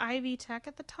with Ivy Tech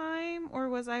at the time, or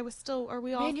are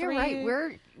we all Man, you're three?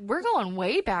 right. We're going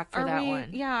way back for that one.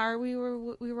 Yeah, we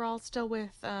were all still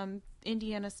with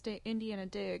Indiana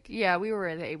Dig. Yeah, we were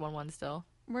at the 811 still.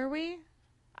 Were we?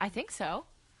 I think so.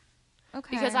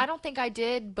 Okay. Because I don't think I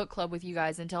did book club with you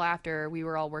guys until after we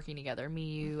were all working together. Me,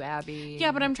 you, Abby.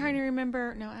 Yeah, but I'm trying to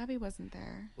remember. No, Abby wasn't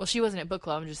there. Well, she wasn't at book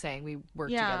club. I'm just saying we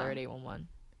worked together at 811.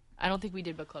 I don't think we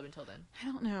did book club until then. I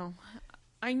don't know.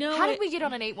 I know. How did we get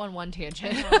on an 811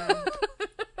 tangent?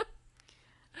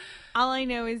 All I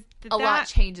know is a lot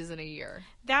changes in a year.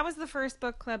 That was the first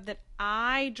book club that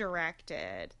I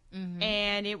directed,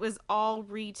 and it was all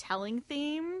retelling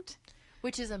themed.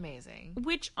 Which is amazing.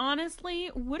 Which honestly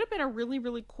would have been a really,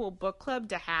 really cool book club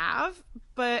to have.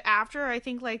 But after I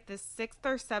think like the 6th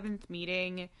or 7th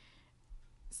meeting,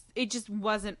 it just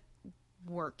wasn't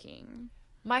working.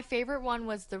 My favorite one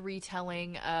was the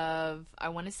retelling of, I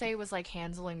want to say it was like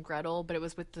Hansel and Gretel, but it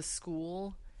was with the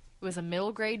school. It was a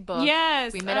middle grade book.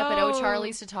 Yes. We met up at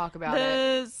O'Charlie's to talk about it.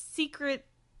 The secret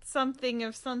something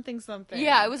of something something.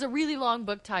 Yeah, it was a really long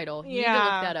book title. You need to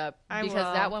look that up because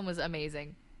that one was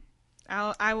amazing.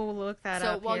 I will look that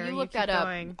up. So while you look that up,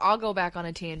 I'll go back on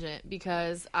a tangent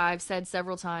because I've said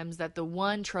several times that the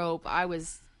one trope I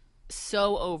was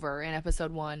so over in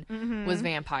episode 1 was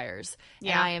vampires.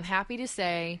 Yeah. And I am happy to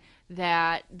say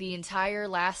that the entire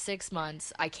last 6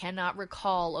 months, I cannot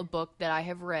recall a book that I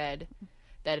have read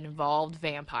that involved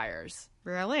vampires.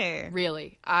 Really?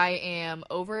 Really. I am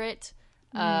over it.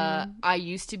 I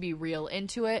used to be real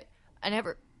into it. I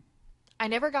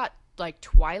never got like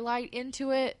Twilight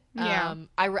into it. Yeah.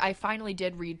 I finally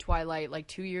did read Twilight like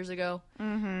 2 years ago.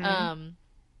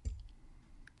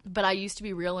 But I used to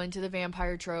be real into the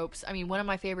vampire tropes. I mean, one of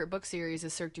my favorite book series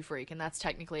is Cirque du Freak, and that's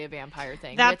technically a vampire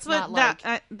thing. That's what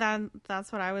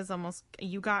that's what I was almost.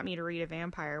 You got me to read a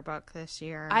vampire book this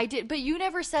year. I did, but you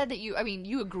never said that you. I mean,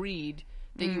 you agreed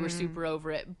that you were super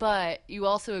over it, but you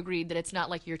also agreed that it's not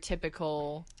like your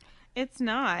typical. It's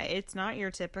not. It's not your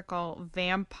typical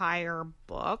vampire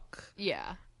book.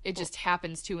 Yeah. It just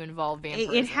happens to involve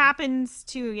vampirism. It happens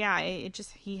to,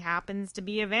 he happens to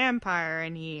be a vampire,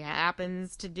 and he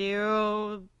happens to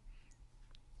do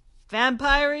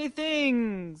vampire-y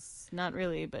things. Not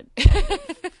really, but...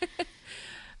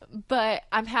 But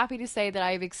I'm happy to say that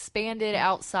I've expanded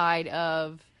outside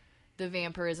of the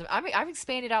vampirism. I mean, I've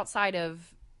expanded outside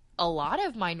of a lot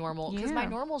of my normal, because my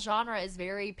normal genre is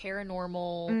very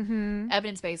paranormal,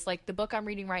 evidence-based. Like, the book I'm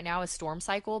reading right now is Storm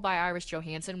Cycle by Iris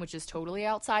Johansson, which is totally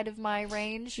outside of my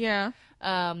range. Yeah.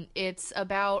 It's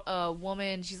about a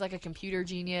woman, she's like a computer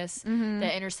genius,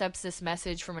 that intercepts this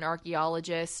message from an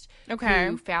archaeologist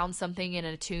who found something in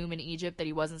a tomb in Egypt that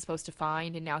he wasn't supposed to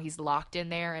find, and now he's locked in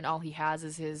there, and all he has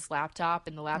is his laptop,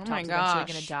 and the laptop's eventually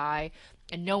going to die.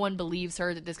 And no one believes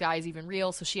her that this guy is even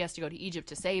real, so she has to go to Egypt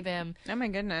to save him. Oh my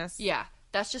goodness. Yeah,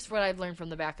 that's just what I've learned from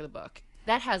the back of the book.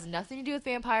 That has nothing to do with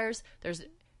vampires. There's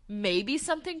maybe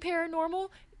something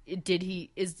paranormal.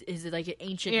 Is it like an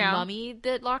ancient mummy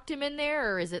that locked him in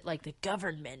there, or is it like the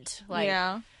government? Like,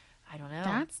 I don't know.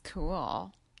 That's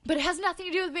cool. But it has nothing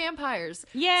to do with vampires.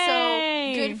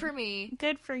 Yay! So, good for me.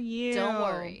 Good for you. Don't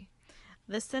worry.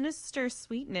 The Sinister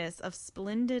Sweetness of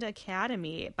Splendid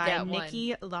Academy by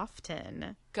Nikki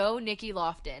Lofton. Go Nikki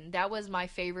Lofton. That was my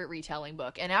favorite retelling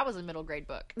book, and that was a middle grade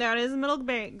book. That is a middle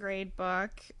grade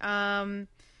book.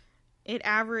 It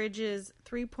averages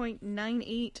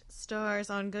 3.98 stars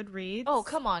on Goodreads. Oh,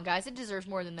 come on, guys. It deserves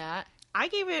more than that. I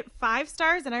gave it 5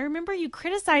 stars, and I remember you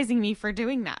criticizing me for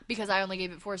doing that. Because I only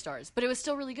gave it 4 stars, but it was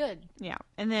still really good. Yeah.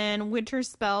 And then Winter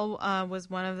Spell was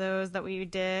one of those that we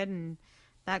did, and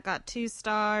that got 2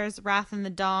 stars. Wrath in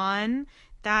the Dawn.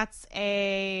 That's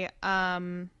a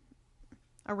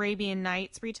Arabian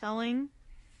Nights retelling.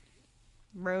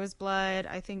 Roseblood,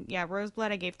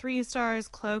 Roseblood I gave 3 stars.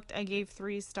 Cloaked I gave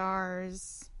 3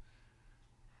 stars.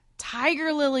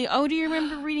 Tiger Lily. Oh, do you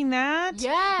remember reading that?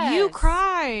 Yes. You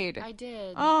cried. I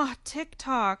did. Oh,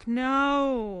 TikTok.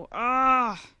 No.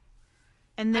 Ah.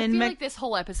 And then I feel like this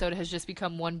whole episode has just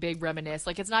become one big reminisce.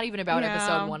 Like, it's not even about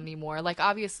episode 1 anymore. Like,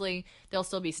 obviously, there'll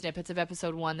still be snippets of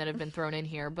episode 1 that have been thrown in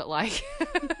here, but, like,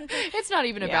 it's not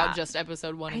even about just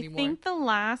episode 1 anymore. I think the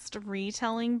last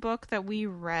retelling book that we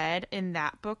read in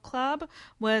that book club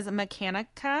was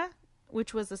Mechanica,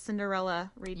 which was a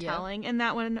Cinderella retelling, and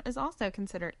that one is also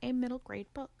considered a middle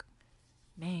grade book.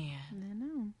 Man. I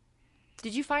know.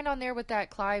 Did you find on there with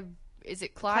that Clyde... Is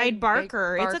it Clyde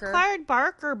Barker? It's a Clyde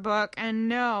Barker book, and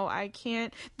no, I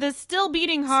can't. The Still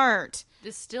Beating Heart.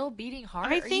 The Still Beating Heart?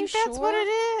 I think that's what it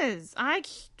is. I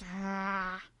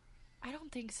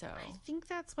don't think so. I think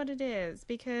that's what it is,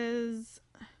 because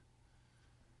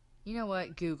You know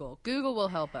what? Google will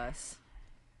help us.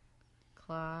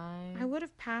 Clive. I would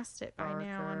have passed it by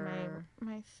now on Barker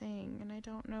my thing, and I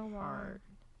don't know why. Hart.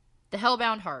 The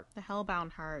Hellbound Heart. The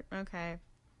Hellbound Heart. Okay.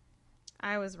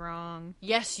 I was wrong.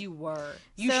 Yes, you were.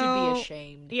 You So, should be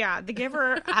ashamed. Yeah, The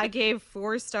Giver, I gave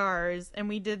 4 stars, and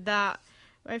we did that.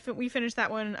 We finished that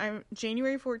one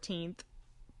January 14th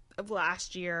of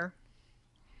last year.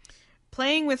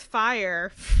 Playing with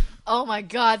Fire. Oh my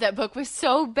god, that book was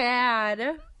so bad.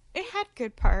 It had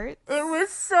good parts. It was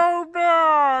so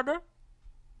bad.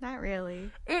 Not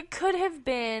really. It could have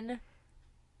been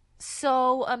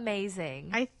so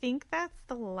amazing. I think that's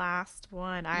the last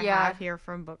one I Yeah. have here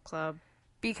from book club.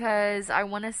 Because I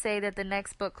want to say that the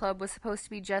next book club was supposed to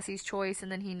be Jesse's choice,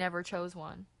 and then he never chose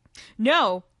one.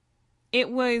 No, it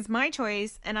was my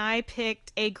choice, and I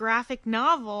picked a graphic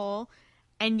novel,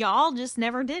 and y'all just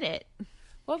never did it.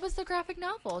 What was the graphic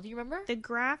novel? Do you remember? The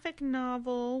graphic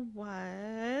novel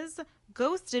was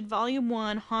Ghosted Volume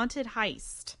 1, Haunted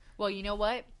Heist. Well, you know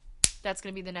what? That's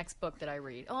going to be the next book that I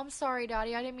read. Oh, I'm sorry,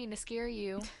 Dottie. I didn't mean to scare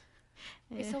you.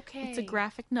 It's okay. It's a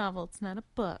graphic novel. It's not a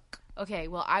book. Okay,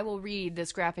 well, I will read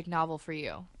this graphic novel for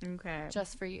you. Okay.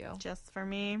 Just for you. Just for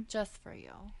me. Just for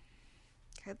you.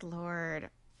 Good Lord.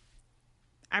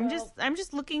 I'm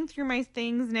just looking through my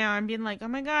things now and being like, oh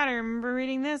my God, I remember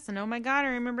reading this, and oh my God, I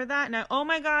remember that, and oh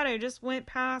my God, I just went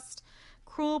past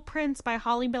Cruel Prince by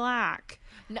Holly Black.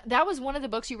 That was one of the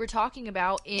books you were talking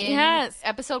about in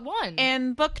episode 1.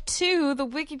 And book 2, The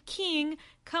Wicked King,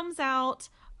 comes out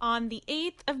on the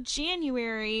 8th of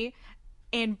January,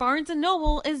 and Barnes &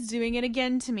 Noble is doing it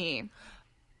again to me.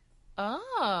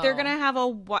 Oh. They're going to have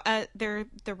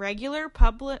the regular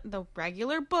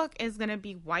book is going to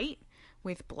be white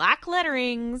with black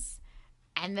letterings,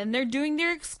 and then they're doing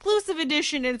their exclusive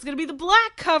edition, and it's going to be the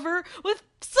black cover with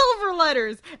silver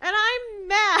letters, and I'm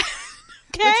mad.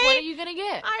 Okay? Which one are you going to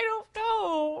get? I don't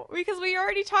know, because we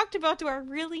already talked about, do I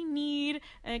really need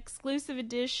an exclusive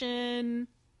edition?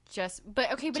 But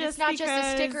it's not just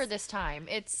a sticker this time.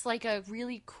 It's like a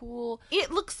really cool... It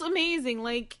looks amazing.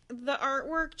 Like, the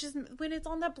artwork, just when it's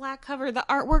on the black cover, the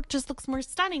artwork just looks more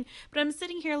stunning. But I'm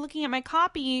sitting here looking at my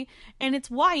copy, and it's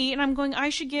white, and I'm going, I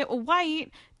should get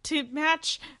white to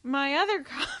match my other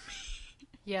copy.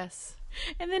 Yes.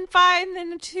 And then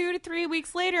 2 to 3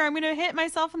 weeks later, I'm going to hit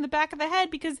myself in the back of the head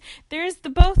because there's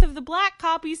both of the black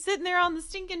copies sitting there on the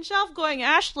stinking shelf going,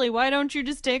 Ashley, why don't you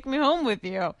just take me home with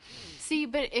you? See,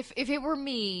 but if it were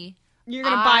me... You're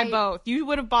going to buy both. You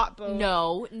would have bought both.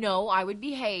 No, I would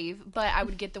behave, but I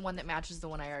would get the one that matches the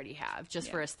one I already have,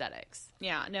 just for aesthetics.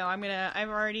 Yeah, no, I've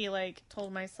already,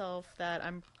 told myself that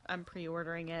I'm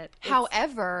pre-ordering it.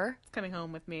 However... It's coming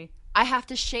home with me. I have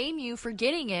to shame you for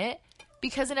getting it,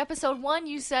 because in episode 1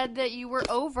 you said that you were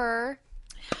over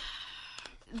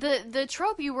the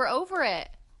trope. You were over it.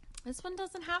 This one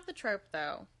doesn't have the trope,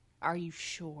 though. Are you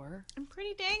sure? I'm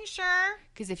pretty dang sure.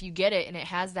 Because if you get it and it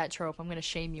has that trope, I'm going to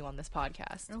shame you on this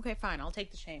podcast. Okay, fine. I'll take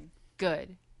the shame.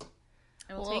 Good.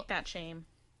 I will take that shame.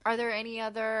 Are there any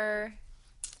other...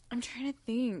 I'm trying to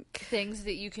think. Things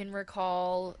that you can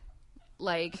recall,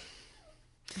 like,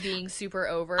 being super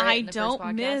over it I in the don't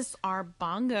first podcast? miss our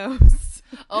bongos.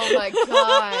 Oh my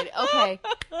god. Okay.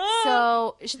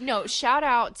 So, shout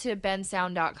out to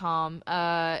bensound.com.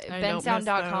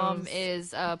 Bensound.com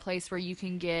is a place where you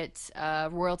can get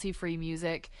royalty-free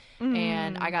music.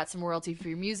 And I got some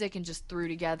royalty-free music and just threw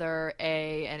together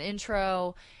an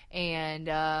intro, and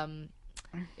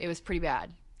it was pretty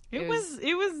bad. It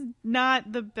was not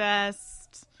the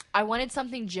best. I wanted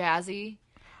something jazzy.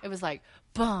 It was like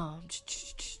bum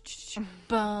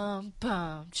bum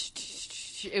bum.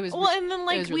 It was and then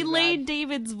really we laid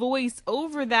David's voice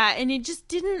over that, and it just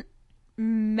didn't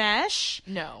mesh.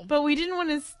 No, but we didn't want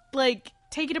to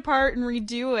take it apart and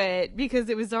redo it because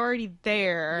it was already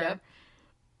there. Yep.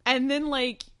 And then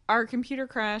our computer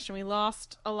crashed and we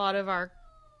lost a lot of our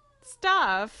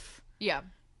stuff. Yeah.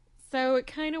 So it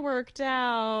kind of worked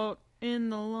out in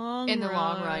the long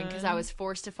run. Because I was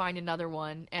forced to find another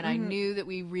one, and I knew that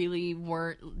we really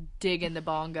weren't digging the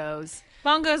bongos.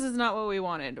 Bongos is not what we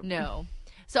wanted. No.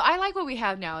 So I like what we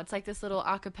have now. It's like this little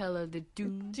acapella, the do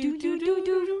do do do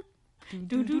do.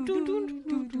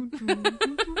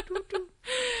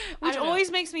 Which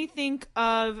always makes me think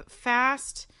of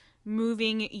fast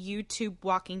moving YouTube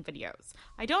walking videos.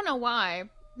 I don't know why.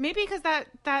 Maybe because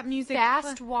that music...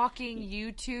 Fast walking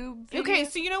YouTube videos? Okay,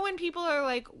 so you know when people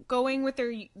are going with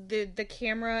the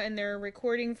camera and they're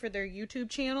recording for their YouTube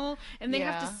channel and they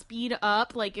have to speed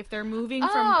up, if they're moving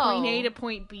from point A to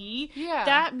point B? Yeah.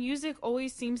 That music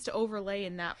always seems to overlay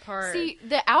in that part. See,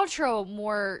 the outro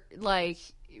more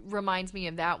reminds me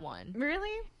of that one. Really?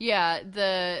 Yeah,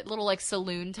 the little like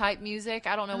saloon type music.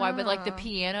 I don't know why, but like the Oh.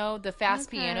 piano, the fast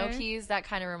piano Okay. keys, that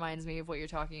kind of reminds me of what you're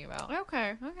talking about.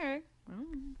 Okay.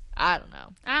 I don't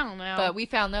know. I don't know. But we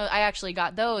found those. I actually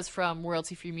got those from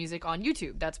royalty free music on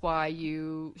YouTube. That's why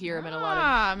you hear them in a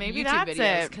lot of maybe YouTube that's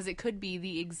videos, it. because it could be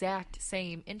the exact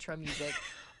same intro music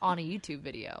on a YouTube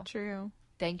video. True.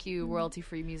 Thank you, royalty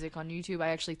free music on YouTube. I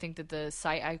actually think that the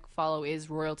site I follow is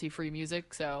royalty free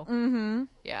music. So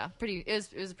yeah,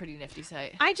 it was a pretty nifty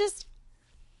site.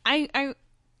 I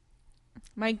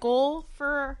my goal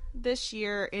for this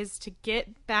year is to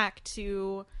get back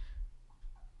to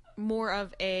more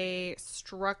of a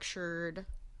structured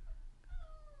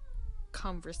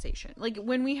conversation. Like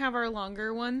when we have our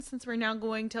longer ones, since we're now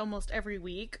going to almost every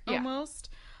week, Yeah. almost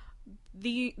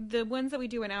the ones that we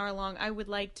do an hour long, I would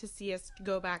like to see us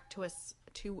go back to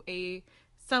a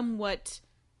somewhat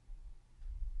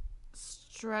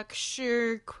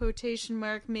structure quotation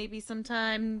mark maybe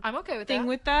sometime I'm okay with thing that.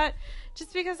 with that,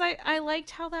 just because I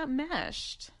liked how that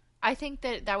meshed. I think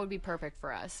that would be perfect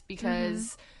for us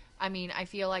because, I mean, I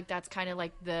feel like that's kind of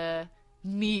like the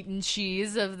meat and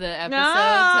cheese of the episode.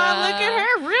 Look at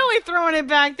her really throwing it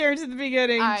back there to the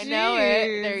beginning. I know it.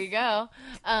 Jeez. There you go.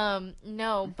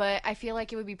 No, but I feel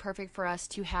like it would be perfect for us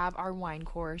to have our wine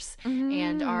course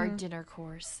and our dinner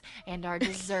course and our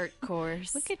dessert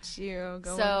course. Look at you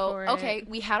going So, for it. okay,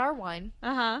 we had our wine.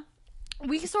 Uh-huh.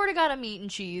 We sort of got a meat and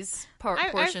cheese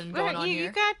portion going on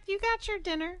here. You got your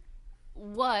dinner.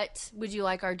 What would you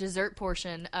like our dessert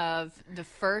portion of the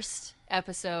first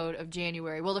episode of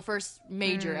January? Well, the first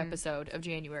major episode of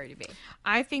January to be.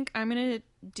 I think I'm going to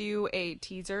do a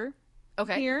teaser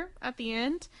Okay. here at the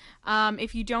end.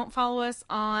 If you don't follow us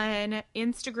on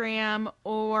Instagram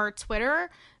or Twitter,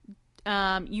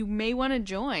 you may want to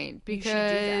join You should do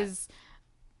that. because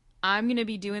I'm going to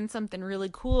be doing something really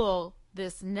cool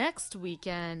this next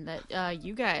weekend that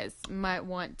you guys might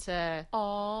want to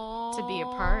be a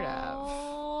part of.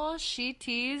 Oh, she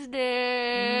teased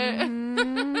it.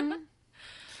 Mm-hmm.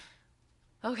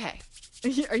 Okay.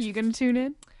 Are you going to tune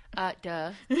in?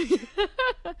 Duh.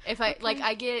 If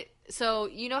I get, so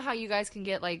you know how you guys can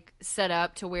get like set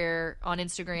up to where on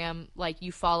Instagram, like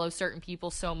you follow certain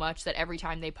people so much that every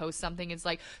time they post something, it's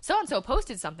like, so-and-so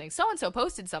posted something, so-and-so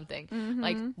posted something.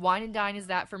 Like Wine and Dine is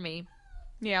that for me.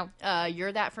 Yeah.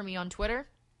 You're that for me on Twitter.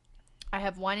 I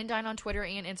have Wine and Dine on Twitter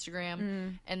and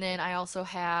Instagram. And then I also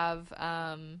have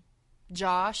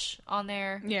Josh on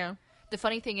there. Yeah. The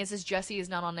funny thing is Jesse is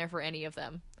not on there for any of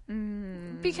them.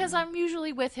 Because I'm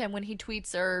usually with him when he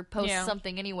tweets or posts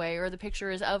something anyway, or the picture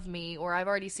is of me, or I've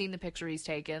already seen the picture he's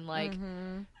taken. Like,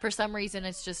 for some reason,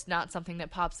 it's just not something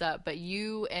that pops up. But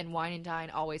you and Wine and Dine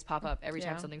always pop up every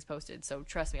time something's posted. So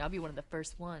trust me, I'll be one of the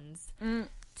first ones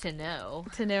to know.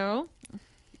 To know.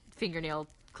 Fingernail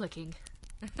clicking.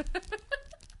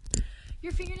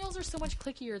 Your fingernails are so much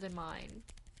clickier than mine.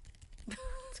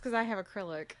 It's because I have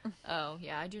acrylic. Oh,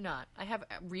 yeah, I do not. I have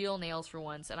real nails for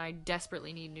once, and I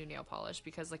desperately need new nail polish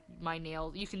because, like, my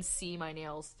nail, you can see my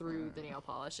nails through the nail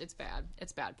polish. It's bad.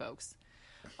 It's bad, folks.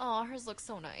 Oh, hers looks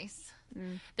so nice.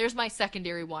 There's my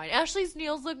secondary wine. Ashley's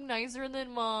nails look nicer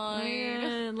than mine.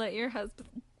 And let your husband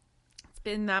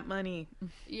spend that money.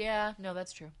 Yeah, no,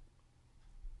 that's true.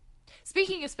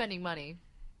 Speaking of spending money,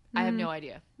 I have no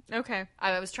idea. Okay.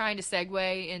 I was trying to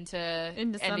segue into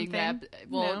ending something?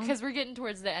 well, No. because we're getting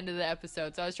towards the end of the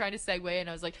episode, so I was trying to segue, and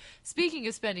I was like, speaking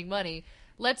of spending money,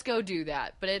 let's go do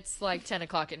that. But it's like 10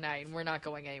 o'clock at night, and we're not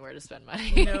going anywhere to spend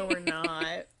money. No, we're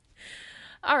not.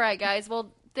 All right, guys.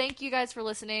 Well, thank you guys for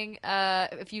listening.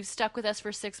 If you've stuck with us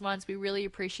for 6 months, we really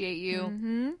appreciate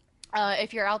you.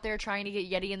 If you're out there trying to get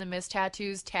Yeti in the Mist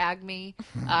tattoos, tag me.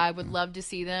 I would love to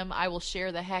see them. I will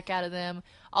share the heck out of them.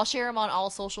 I'll share them on all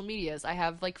social medias. I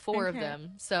have like 4 of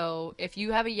them. So if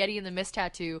you have a Yeti in the Mist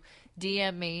tattoo,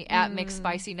 DM me at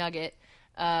McSpicyNugget.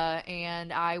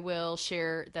 And I will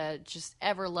share the just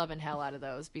ever loving hell out of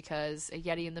those because a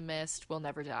Yeti in the Mist will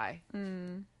never die.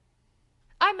 I'm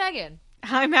Megan.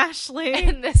 I'm Ashley.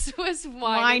 And this was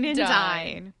Wine and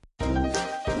Dine.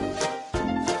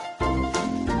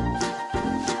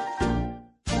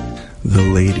 The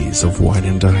ladies of Wine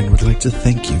and Dine would like to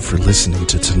thank you for listening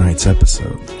to tonight's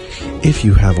episode. If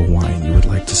you have a wine you would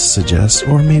like to suggest,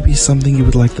 or maybe something you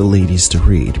would like the ladies to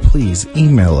read, please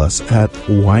email us at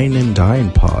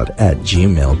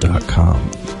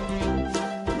wineanddinepod@gmail.com.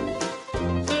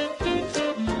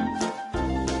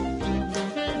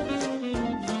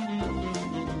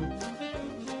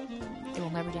 It will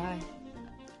never die.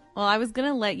 Well, I was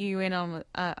gonna let you in on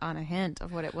a hint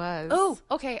of what it was. Oh,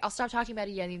 okay. I'll stop talking about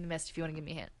a Yeti in the Mist if you want to give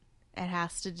me a hint. It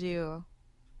has to do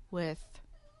with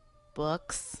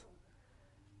books.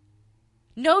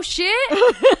 No shit.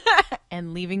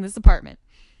 and leaving this apartment.